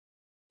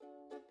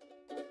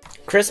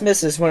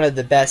Christmas is one of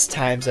the best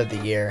times of the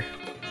year.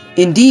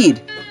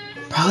 Indeed.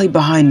 Probably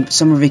behind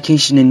summer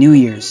vacation and New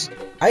Year's.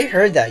 I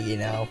heard that, you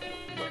know.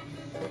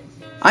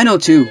 I know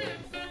too.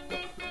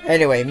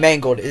 Anyway,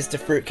 Mangled, is the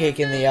fruitcake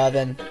in the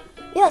oven?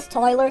 Yes,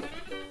 Tyler.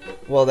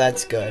 Well,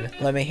 that's good.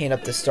 Let me hang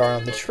up the star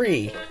on the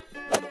tree.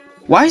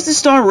 Why is the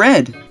star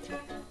red?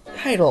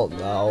 I don't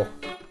know.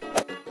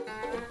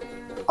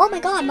 Oh my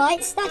god,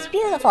 Mites, that's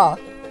beautiful.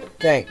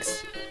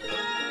 Thanks.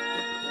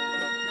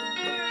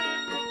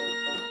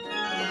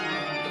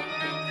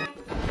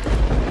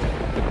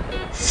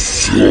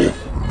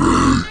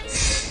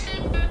 Mates.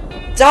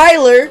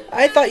 Dyler,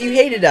 I thought you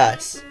hated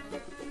us.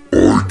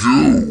 I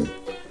do.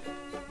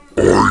 I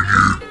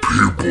need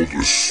people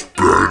to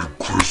spend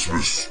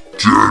Christmas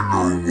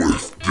dinner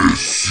with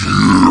this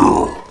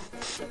year.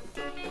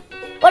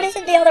 What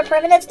isn't the other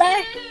primitives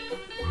there?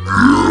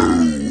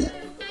 No.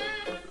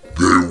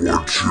 They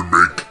want to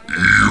make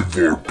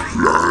evil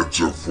plans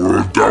of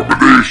world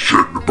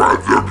domination by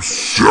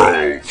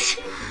themselves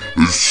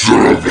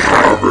instead of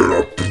having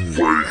a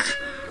break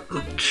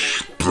and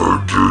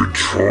spending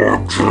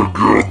time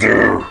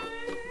together.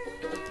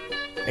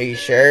 Are you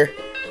sure?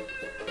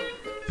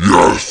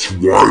 Yes,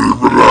 why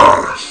even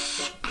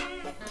ask?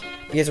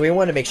 Because we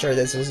want to make sure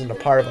this isn't a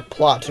part of a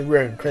plot to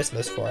ruin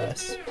Christmas for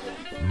us.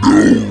 No,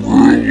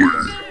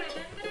 really.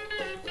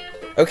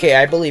 Okay,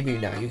 I believe you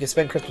now. You can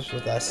spend Christmas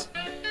with us.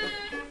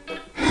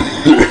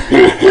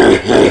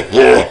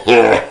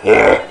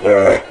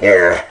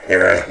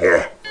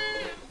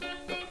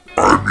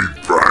 I mean,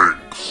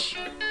 thanks.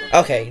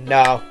 Okay,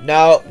 no,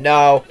 no,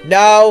 no,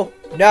 no,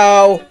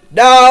 no,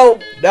 no,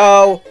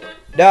 no,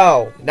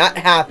 no, not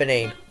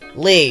happening.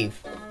 Leave.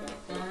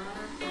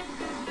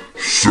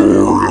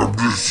 Sorry, I'm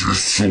just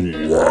used to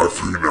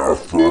laughing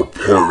after a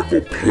part of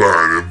a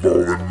plan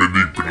involving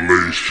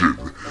manipulation,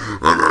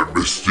 and I'm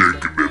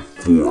mistaken it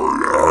for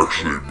it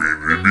actually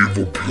being an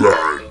evil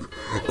plan.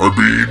 I'm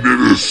being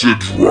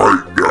innocent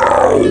right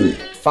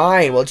now.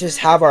 Fine, we'll just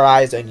have our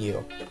eyes on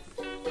you.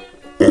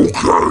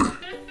 Okay.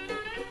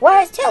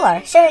 Where's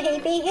Tiller? Should he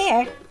be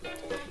here?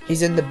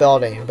 He's in the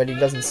building, but he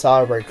doesn't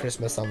celebrate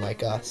Christmas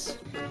unlike us.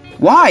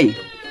 Why?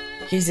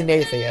 He's an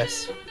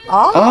atheist.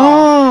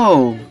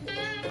 Oh!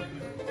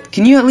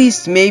 Can you at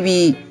least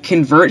maybe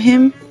convert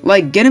him?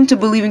 Like, get him to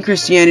believe in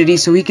Christianity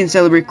so he can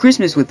celebrate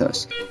Christmas with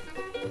us.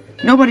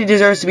 Nobody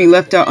deserves to be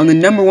left out on the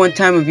 #1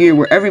 time of year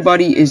where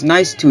everybody is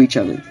nice to each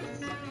other.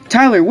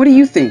 Tyler, what do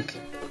you think?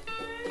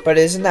 But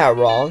isn't that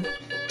wrong?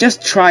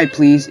 Just try,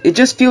 please. It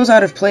just feels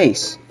out of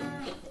place.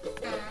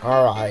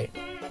 Alright.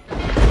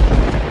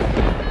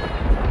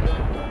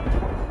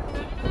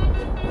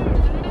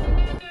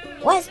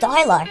 Where's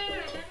Dyler?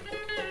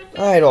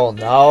 I don't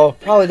know.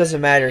 Probably doesn't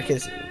matter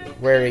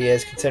where he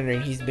is,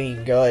 considering he's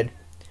being good.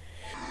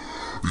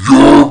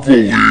 Your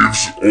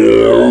beliefs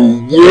are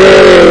wrong!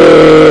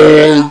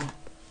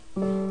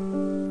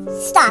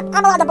 Stop,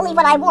 I'm allowed to believe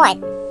what I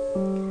want.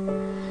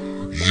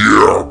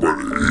 Yeah, but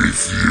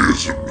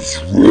atheism is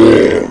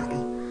wrong.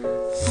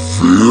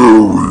 Very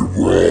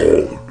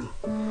wrong.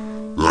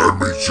 That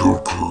means you're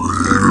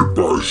created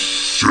by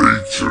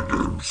Satan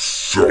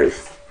himself,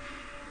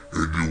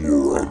 and you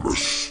are a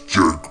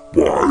mistake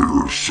by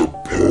your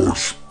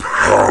supposed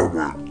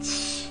parents.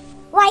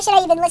 Why should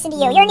I even listen to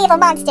you? You're an evil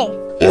monster.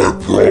 I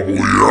probably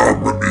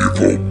am an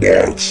evil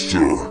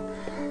monster,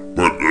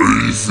 but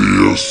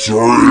atheists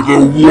are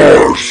even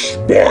worse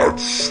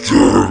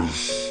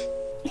monsters.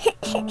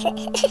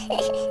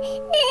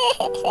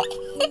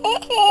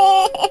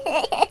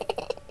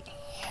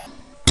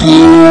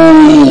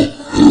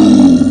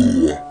 Boo-hoo!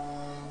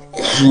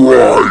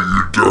 Cry,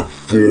 you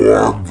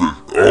deformed,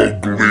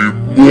 ugly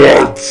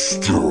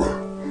monster!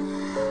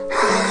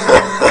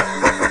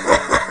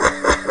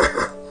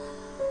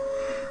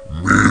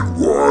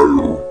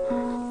 Meanwhile,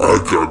 I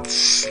got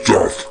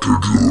stuff to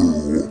do.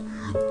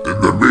 In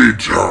the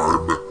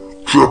meantime,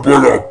 triple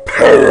the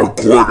power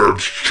cord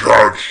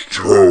attached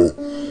to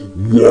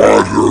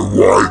water,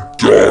 why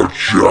don't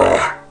ya?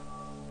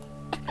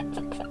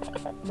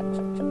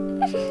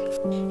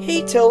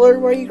 Hey, Tiller,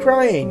 why are you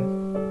crying?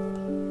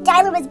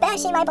 Dyler was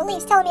bashing my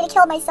beliefs, telling me to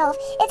kill myself.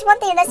 It's one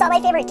thing if that's not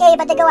my favorite game,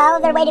 but to go out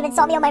of their way to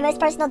insult me on my most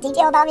personal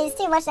detail about me is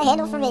too much to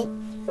handle for me.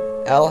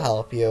 I'll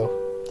help you.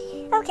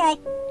 Okay.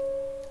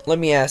 Let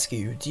me ask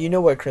you, do you know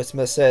what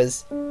Christmas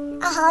is? A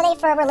holiday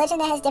for a religion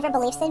that has different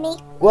beliefs than me?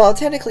 Well,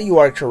 technically you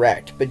are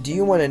correct, but do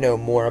you want to know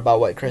more about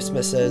what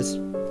Christmas is?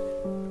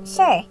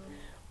 Sure.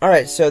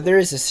 Alright, so there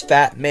is this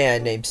fat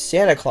man named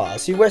Santa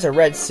Claus who wears a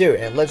red suit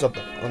and lives up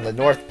on the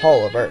North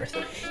Pole of Earth.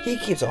 He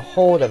keeps a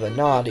hold of the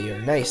naughty or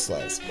nice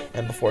list,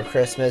 and before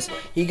Christmas,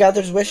 he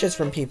gathers wishes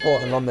from people,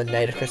 and on the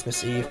night of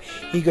Christmas Eve,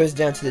 he goes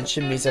down to the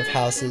chimneys of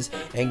houses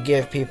and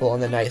give people on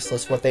the nice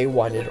list what they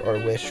wanted or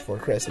wished for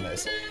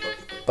Christmas.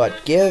 But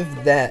give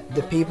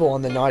the people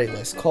on the naughty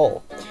list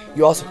coal.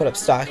 You also put up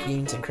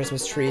stockings and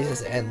Christmas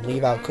trees and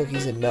leave out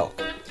cookies and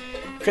milk.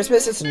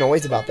 Christmas isn't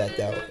always about that,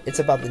 though. It's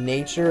about the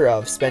nature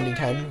of spending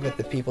time with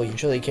the people you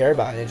truly care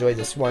about and enjoy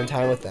this one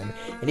time with them,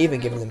 and even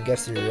giving them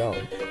gifts of your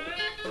own.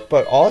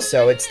 But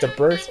also, it's the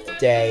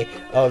birthday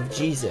of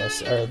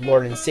Jesus, our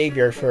Lord and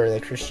Savior for the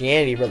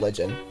Christianity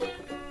religion.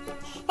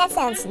 That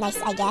sounds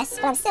nice, I guess,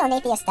 but I'm still an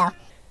atheist, though.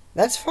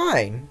 That's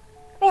fine.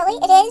 Really?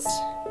 It is?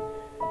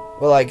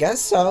 Well, I guess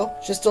so.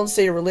 Just don't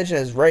say your religion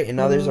is right and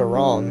others are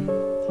wrong.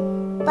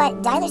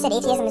 But Dyler said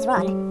atheism is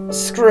wrong.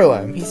 Screw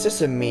him. He's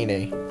just a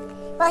meanie.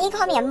 Well, he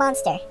called me a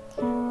monster.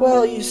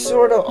 Well, you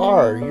sort of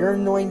are. You're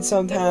annoying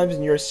sometimes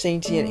and you're a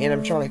sentient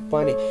animatronic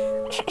bunny.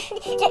 Just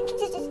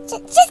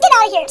get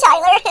out of here,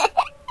 Tyler.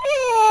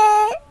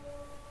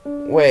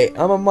 Wait,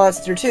 I'm a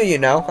monster too, you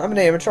know. I'm an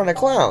animatronic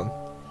clown.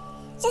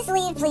 Just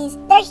leave, please.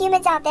 There are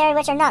humans out there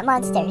which are not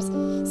monsters.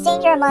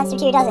 Saying you're a monster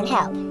too doesn't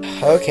help.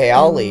 Okay,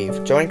 I'll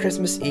leave. Join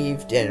Christmas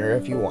Eve dinner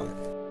if you want.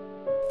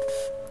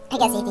 I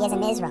guess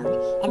atheism is wrong,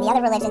 and the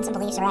other religions and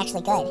beliefs are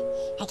actually good.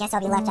 I guess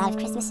I'll be left out of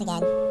Christmas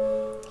again.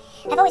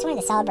 I've always wanted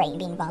to celebrate and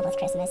be involved with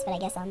Christmas, but I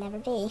guess I'll never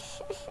be.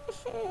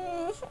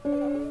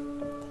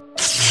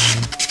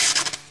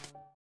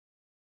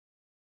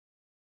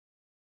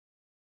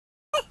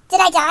 Did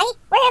I die?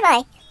 Where am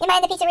I? Am I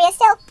in the pizzeria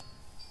still?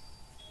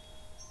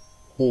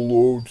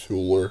 Hello,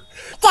 Tiller.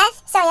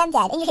 Death? Sorry, I'm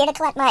dead, and you're here to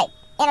collect my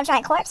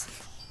animatronic corpse?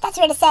 That's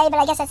weird to say, but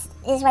I guess that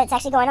is what's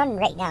actually going on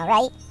right now,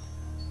 right?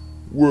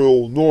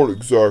 Well, not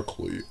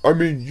exactly. I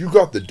mean, you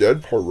got the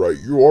dead part right.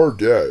 You are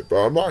dead,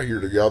 but I'm not here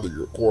to gather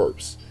your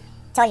corpse.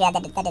 Told you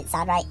that didn't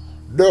sound right.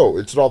 No,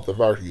 it's not the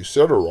fact you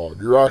said it wrong.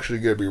 You're actually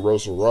going to be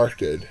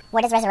resurrected.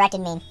 What does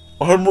resurrected mean?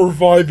 I'm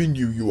reviving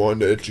you, you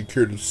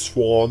uneducated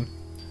swan.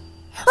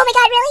 Oh my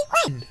god, really?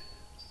 When?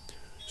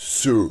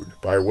 Soon,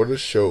 but I want to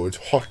show and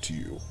talk to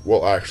you.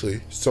 Well,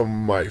 actually, some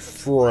of my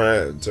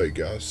friends, I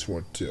guess,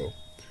 want to.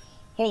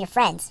 Who are your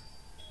friends?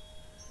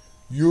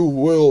 You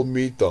will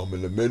meet them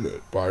in a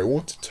minute, but I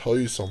want to tell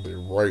you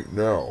something right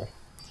now.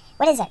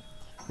 What is it?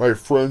 My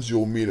friends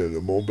you'll meet in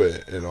a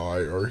moment and I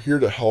are here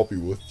to help you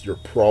with your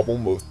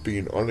problem of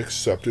being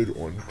unaccepted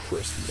on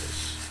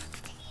Christmas.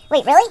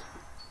 Wait, really?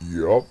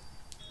 Yup.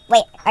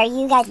 Wait, are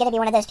you guys gonna be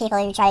one of those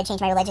people who try to change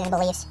my religion and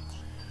beliefs?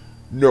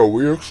 No,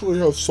 we actually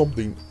have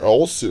something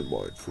else in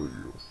mind for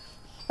you.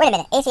 Wait a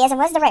minute, atheism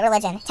was the right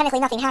religion. Technically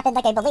nothing happened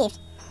like I believed.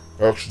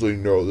 Actually,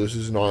 no, this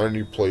is not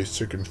any place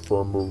to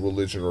confirm a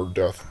religion or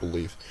death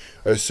belief.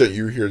 I sent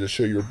you here to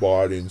show your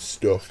body and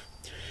stuff.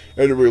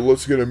 Anyway,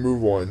 let's get a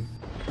move on.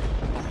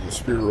 The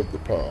spirit of the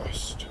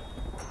past.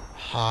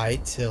 Hi,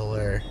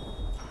 Tiller.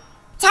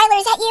 Tyler,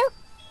 is that you?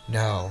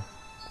 No,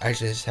 I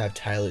just have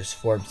Tyler's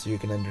form so you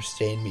can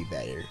understand me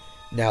better.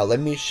 Now let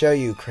me show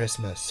you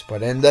Christmas,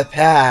 but in the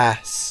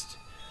past.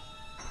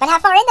 But how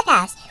far in the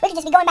past? We could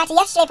just be going back to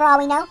yesterday for all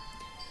we know.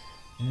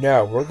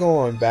 No, we're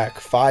going back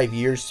 5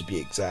 years to be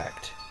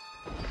exact.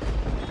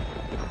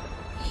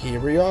 Here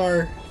we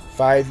are,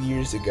 5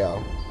 years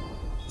ago.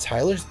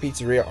 Tyler's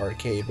Pizzeria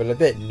arcade, but a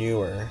bit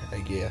newer, I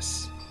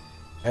guess.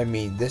 I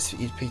mean, this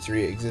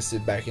pizzeria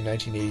existed back in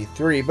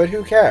 1983, but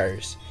who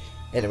cares?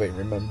 Anyway,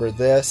 remember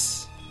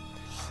this?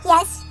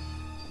 Yes.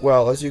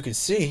 Well, as you can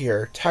see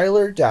here,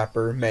 Tyler,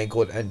 Dapper,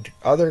 Mangled, and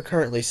other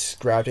currently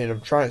scrapped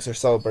animatronics are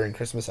celebrating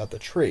Christmas at the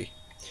tree.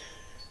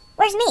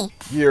 Where's me?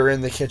 You're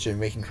in the kitchen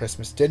making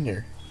Christmas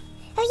dinner.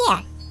 Oh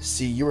yeah.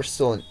 See, you were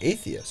still an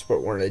atheist,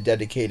 but weren't a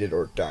dedicated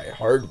or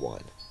die-hard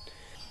one.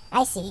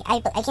 I see.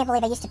 I can't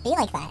believe I used to be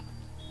like that.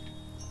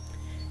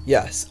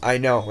 Yes, I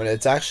know, and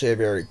it's actually a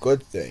very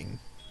good thing.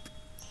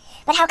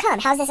 But how come?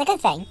 How's this a good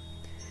thing?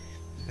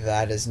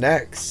 That is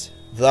next.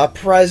 The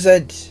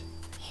present!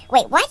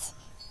 Wait, what?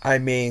 I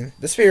mean,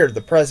 the spirit of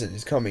the present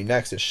is coming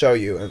next to show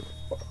you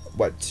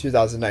what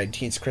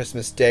 2019's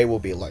Christmas Day will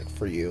be like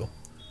for you.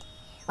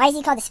 Why is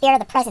he called the spirit of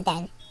the present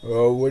then?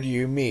 Oh, what do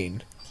you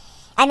mean?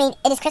 I mean,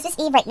 it is Christmas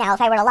Eve right now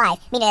if I were alive,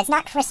 meaning it's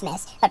not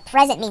Christmas, but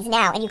present means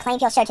now, and you claim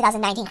he'll show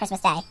 2019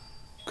 Christmas Day.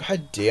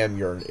 God damn,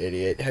 you're an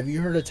idiot. Have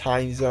you heard of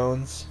time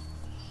zones?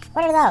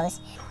 What are those?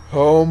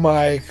 Oh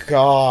my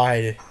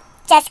god.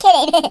 Just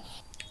kidding.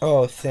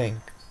 Oh, thank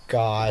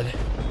God.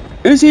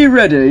 Is he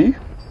ready?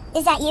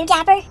 Is that you,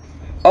 Dapper?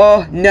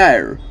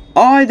 No.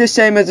 I the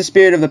same as the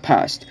spirit of the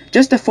past,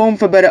 just a form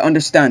for better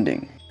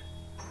understanding.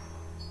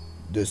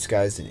 This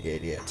guy's an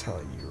idiot,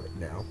 telling you right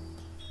now.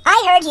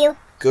 I heard you.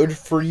 Good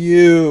for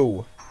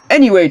you.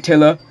 Anyway,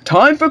 Tiller,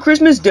 time for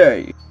Christmas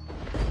Day.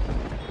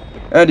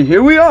 And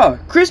here we are,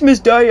 Christmas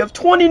Day of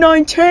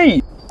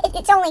 2019.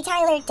 It's only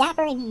Tyler,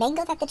 Dapper, and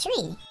Mangled at the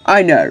tree.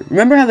 I know.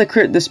 Remember how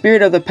the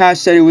spirit of the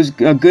past said it was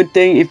a good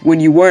thing if when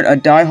you weren't a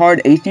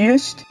die-hard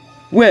atheist?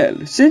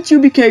 Well, since you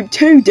became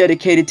too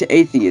dedicated to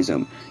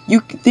atheism, you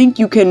think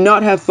you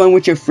cannot have fun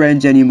with your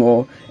friends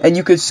anymore, and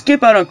you could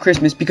skip out on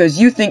Christmas because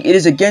you think it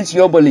is against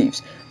your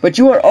beliefs, but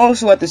you are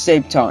also at the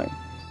same time.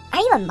 Are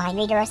you a mind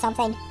reader or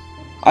something?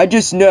 I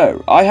just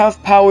know. I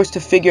have powers to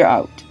figure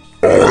out.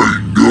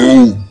 I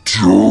know,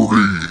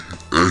 Dirty,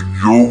 and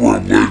your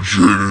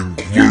religion,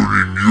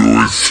 including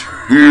you, is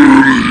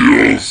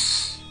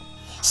hideous.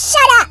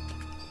 Shut up!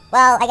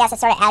 Well, I guess it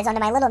sort of adds on to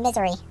my little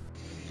misery.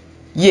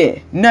 Yeah,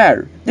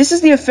 no. This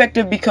is the effect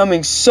of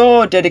becoming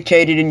so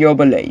dedicated in your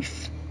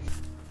belief.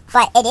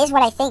 But it is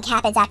what I think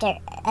happens after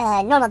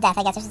normal death,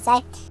 I guess I should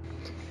say.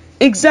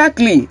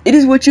 Exactly! It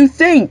is what you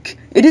think!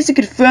 It isn't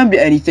confirmed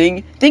to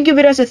anything. Think of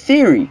it as a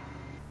theory.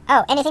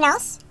 Oh, anything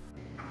else?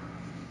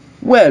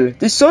 Well,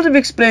 this sort of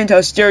explains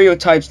how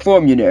stereotypes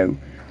form, you know.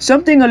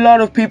 Something a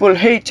lot of people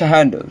hate to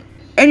handle.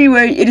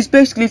 Anyway, it is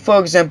basically for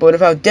example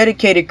of how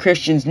dedicated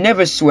Christians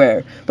never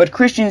swear, but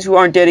Christians who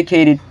aren't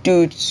dedicated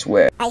do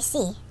swear. I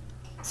see.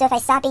 So if I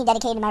stop being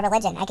dedicated to my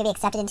religion, I could be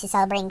accepted into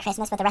celebrating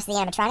Christmas with the rest of the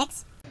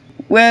animatronics?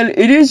 Well,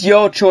 it is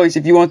your choice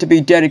if you want to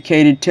be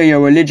dedicated to your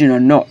religion or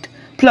not.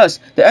 Plus,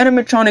 the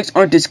animatronics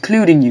aren't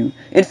excluding you.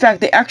 In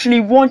fact, they actually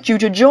want you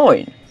to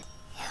join.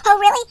 Oh,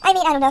 really? I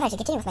mean, I don't know if I should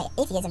continue with my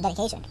atheism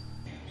dedication.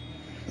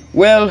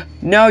 Well,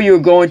 now you're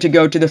going to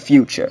go to the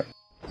future.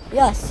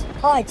 Yes.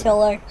 Hi,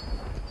 Tiller.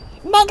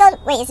 Mangled!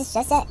 Wait, is this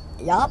just it?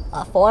 Yup,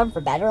 a form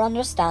for better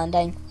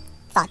understanding.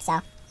 Thought so.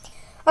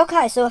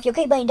 Okay, so if you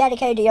keep being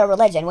dedicated to your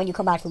religion when you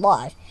come back to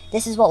life,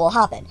 this is what will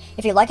happen.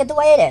 If you like it the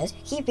way it is,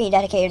 keep being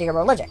dedicated to your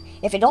religion.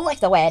 If you don't like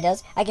the way it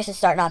is, I guess you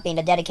start not being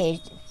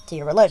dedicated to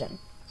your religion.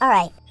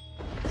 Alright.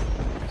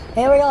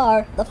 Here we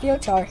are, the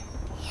future.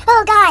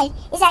 Oh god!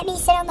 Is that me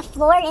sitting on the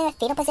floor in a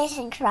fetal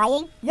position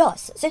crying?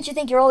 Yes, since you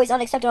think you're always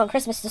unaccepted on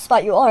Christmas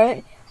despite you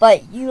aren't,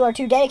 but you are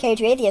too dedicated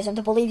to atheism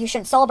to believe you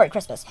shouldn't celebrate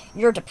Christmas.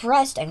 You're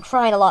depressed and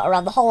crying a lot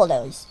around the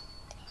holidays.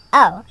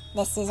 Oh,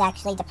 this is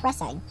actually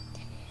depressing.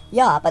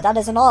 Yeah, but that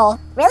isn't all.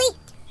 Really?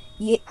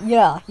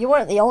 Yeah, you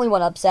weren't the only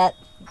one upset.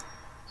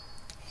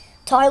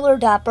 Dyler,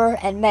 Dapper,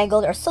 and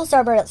Mangled are still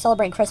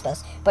celebrating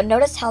Christmas, but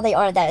notice how they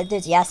aren't that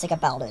enthusiastic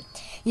about it.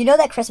 You know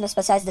that Christmas,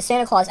 besides the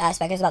Santa Claus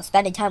aspect, is about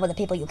spending time with the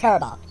people you care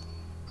about.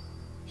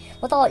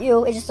 Without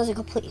you, it just doesn't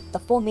complete the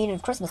full meaning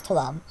of Christmas to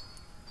them.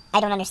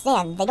 I don't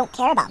understand. They don't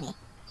care about me.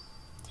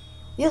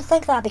 You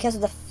think that because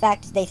of the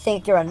fact they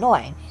think you're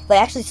annoying. They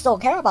actually still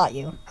care about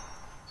you.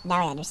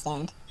 Now I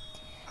understand.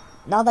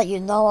 Now that you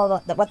know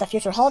about what the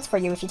future holds for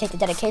you if you take the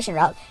dedication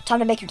route, time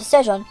to make your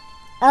decision.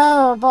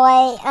 Oh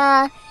boy,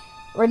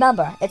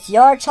 Remember, it's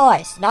your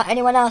choice, not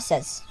anyone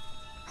else's.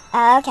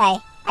 okay.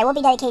 I won't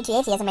be dedicated to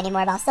atheism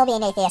anymore, but I'll still be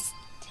an atheist.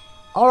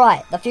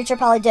 Alright, the future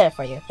probably did it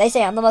for you. They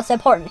say I'm the most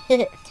important.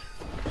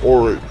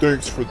 Alright,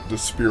 thanks for the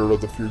spirit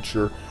of the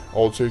future.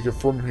 I'll take it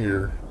from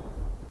here.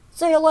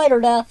 See you later,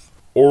 Death.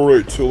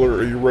 Alright, Tiller,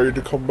 are you ready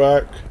to come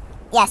back?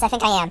 Yes, I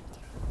think I am.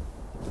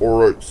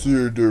 Alright, see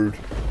you, dude.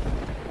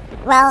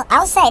 Well,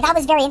 I'll say, that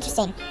was very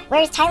interesting.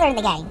 Where's Tyler in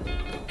the gang?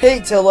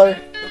 Hey, Tiller.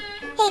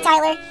 Hey,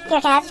 Tyler.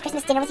 Here, can I have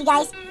Christmas dinner with you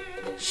guys?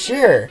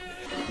 Sure.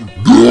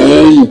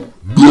 No!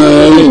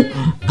 No!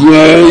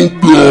 No!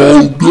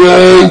 No!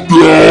 No!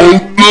 No!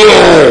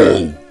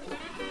 No!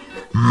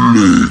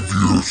 Leave,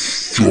 you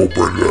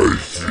stupid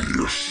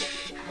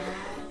atheist.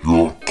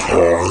 Your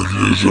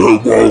kind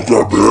isn't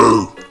welcome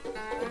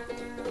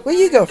here. Will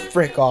you go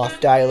frick off,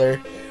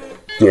 Dyler?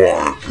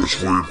 Fine,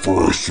 just wait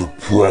for a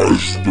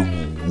surprise in the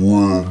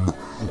room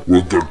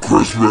with the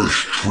Christmas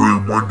tree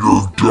when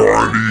you're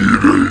done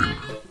eating.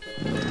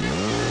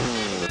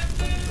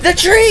 The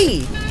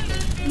tree!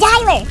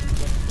 Tyler!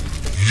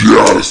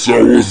 Yes,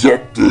 I was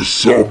up to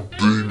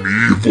something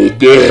evil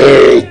the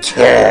whole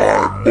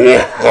time.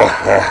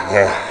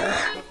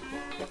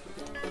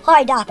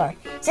 Hi, Dapper.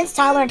 Since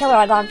Tyler and Tiller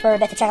are gone for a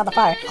bit to check out the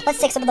fire, let's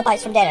take some of the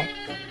bites from dinner.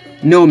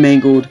 No,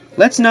 Mangled.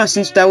 Let's not,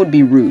 since that would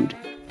be rude.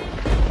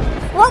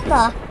 What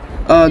the?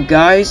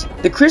 Guys,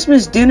 the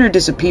Christmas dinner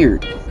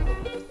disappeared.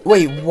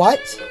 Wait, what?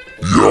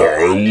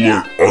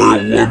 Yeah, I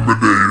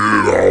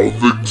eliminated all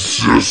of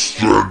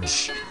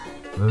existence.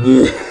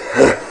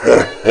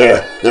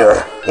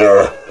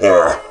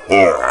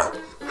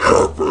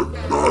 Have a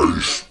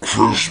nice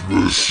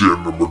Christmas,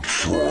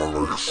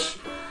 animatronics.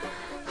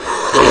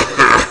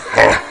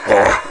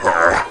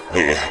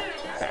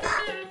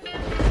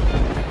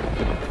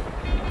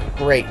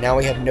 Great, now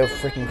we have no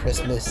freaking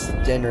Christmas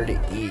dinner to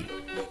eat.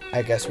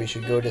 I guess we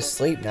should go to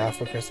sleep now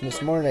for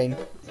Christmas morning.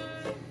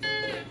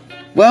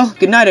 Well,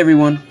 good night,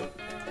 everyone.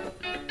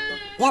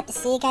 Yep,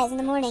 see you guys in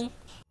the morning.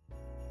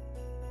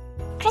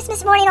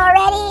 Christmas morning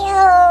already?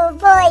 Oh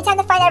boy, time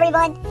to find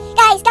everyone.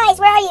 Guys,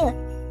 where are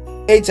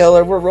you? Hey,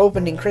 Tiller, we're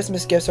opening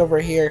Christmas gifts over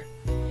here.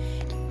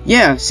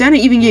 Yeah, Santa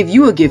even gave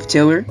you a gift,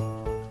 Tiller.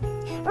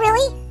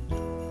 Really?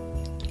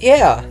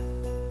 Yeah.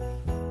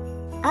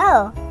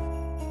 Oh.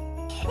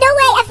 No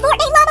way, a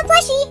Fortnite llama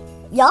plushie!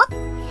 Yup.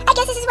 I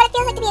guess this is what it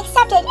feels like to be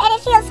accepted, and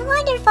it feels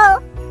wonderful.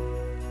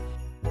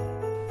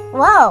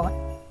 Whoa.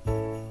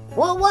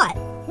 Well, what?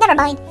 Never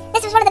mind.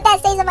 This was one of the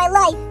best days of my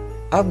life.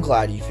 I'm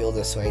glad you feel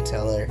this way,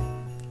 Tiller.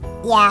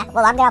 Yeah,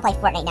 well, I'm gonna play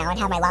Fortnite now and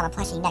have my llama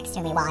plushie next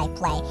to me while I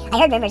play. I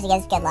heard rumors he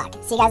gives good luck.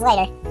 See you guys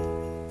later.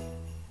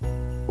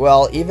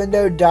 Well, even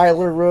though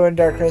Dyler ruined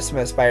our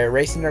Christmas by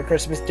erasing our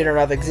Christmas dinner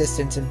out of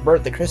existence and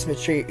burnt the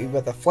Christmas tree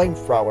with a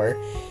flamethrower,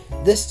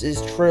 this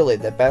is truly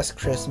the best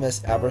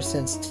Christmas ever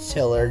since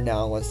Tiller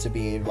now wants to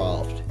be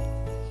involved.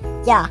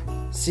 Yeah.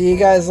 See you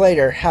guys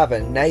later. Have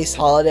a nice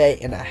holiday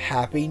and a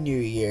happy new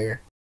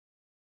year.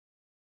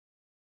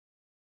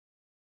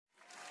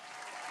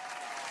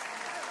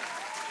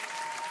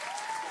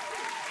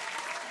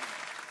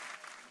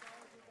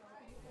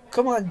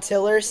 Come on,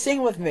 Tiller,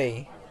 sing with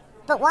me.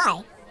 But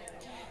why?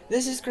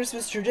 This is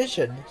Christmas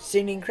tradition,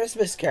 singing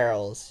Christmas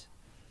carols.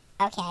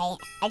 Okay,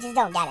 I just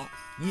don't get it.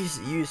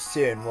 You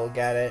soon will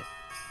get it.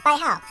 By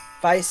how?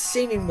 By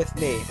singing with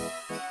me.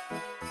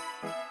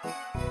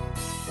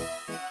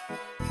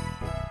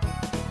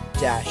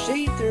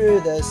 Dashing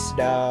through the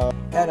snow,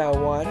 and a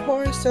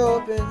one-horse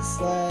open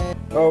sleigh.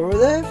 Over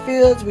the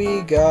fields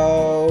we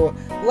go,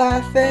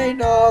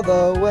 laughing all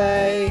the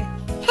way.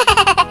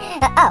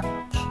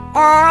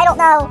 I don't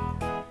know.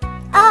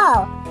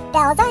 Oh,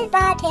 bells on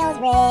bobtails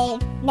ring,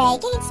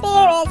 making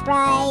spirits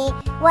bright.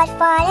 What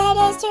fun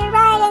it is to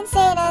ride and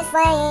sing a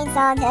sleighing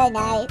song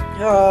tonight.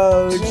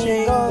 Oh,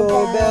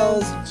 jingle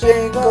bells,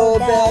 jingle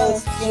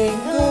bells,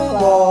 jingle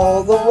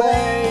all the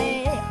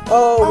way.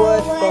 Oh,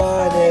 what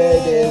fun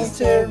it is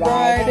to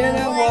ride in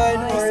a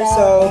one-horse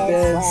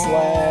open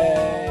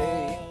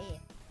sleigh.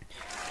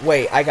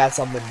 Wait, I got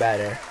something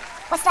better.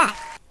 What's that?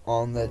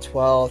 On the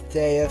 12th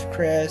day of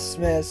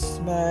Christmas,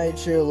 my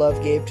true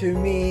love gave to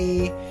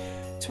me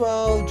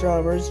 12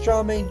 drummers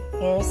drumming,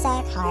 Who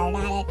suck hard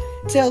at it,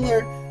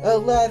 Dyler,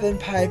 11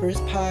 pipers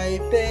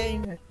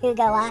piping. who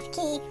go off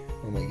key,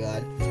 Oh my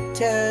god.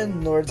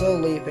 10 lords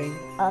a-leaping,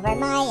 over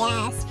my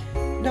ass,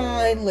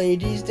 9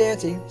 ladies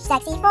dancing,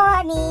 sexy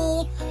for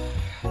me.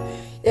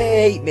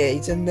 8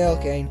 maids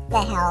a-milking,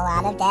 The hell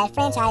out of dead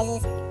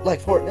franchises,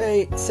 like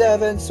Fortnite,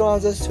 7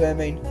 swans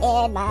a-swimming,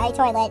 in my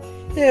toilet,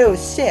 ew,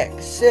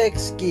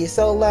 6 geese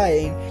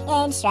a-laying.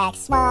 in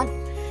Shrek's swamp.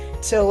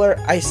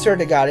 Tiller, I swear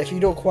to god, if you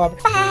don't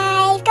cooperate.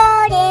 5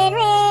 golden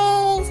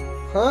rings,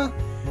 Huh?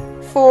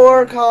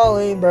 4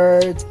 calling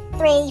birds,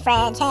 3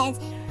 French hens,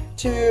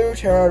 2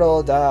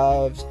 turtle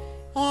doves,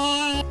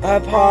 and a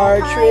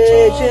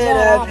partridge in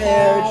a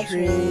pear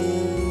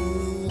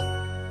tree.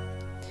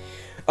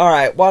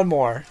 Alright, one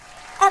more.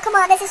 Oh, come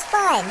on, this is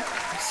fun.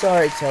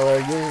 Sorry, Tiller,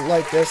 you'll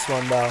like this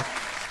one though.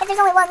 If there's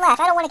only one left,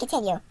 I don't want to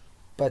continue.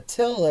 But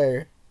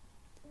Tiller,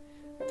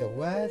 the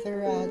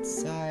weather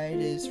outside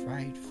is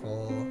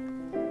frightful.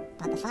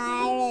 But the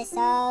fire is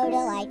so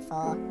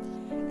delightful.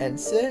 And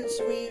since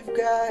we've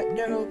got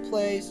no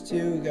place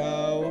to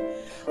go,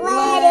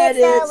 Let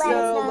it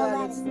snow.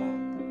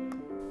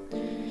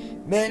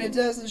 Man, it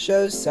doesn't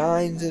show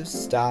signs of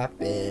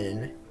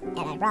stopping. And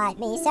I brought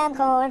me some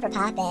corn for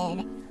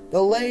popping.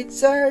 The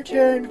lights are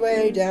turned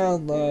way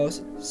down low,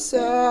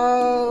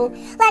 so...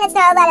 Let it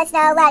snow, let it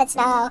snow, let it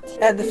snow.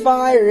 And the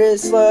fire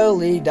is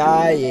slowly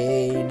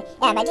dying.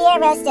 And my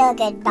dear is still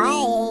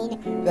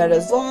goodbying. That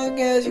as long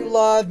as you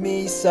love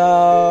me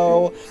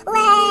so,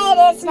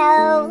 Let it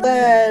snow,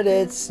 let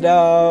it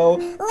snow.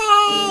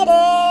 let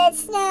it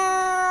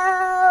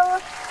snow.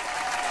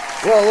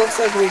 Well, it looks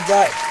like we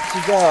got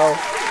to go.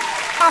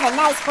 Have a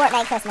nice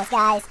Fortnite Christmas,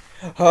 guys.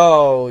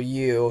 Oh,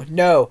 you.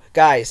 No,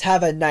 guys,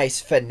 have a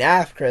nice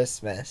FNAF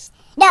Christmas.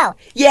 No,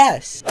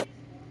 Yes!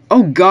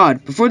 Oh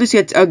god, before this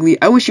gets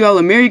ugly, I wish you all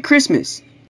a Merry Christmas.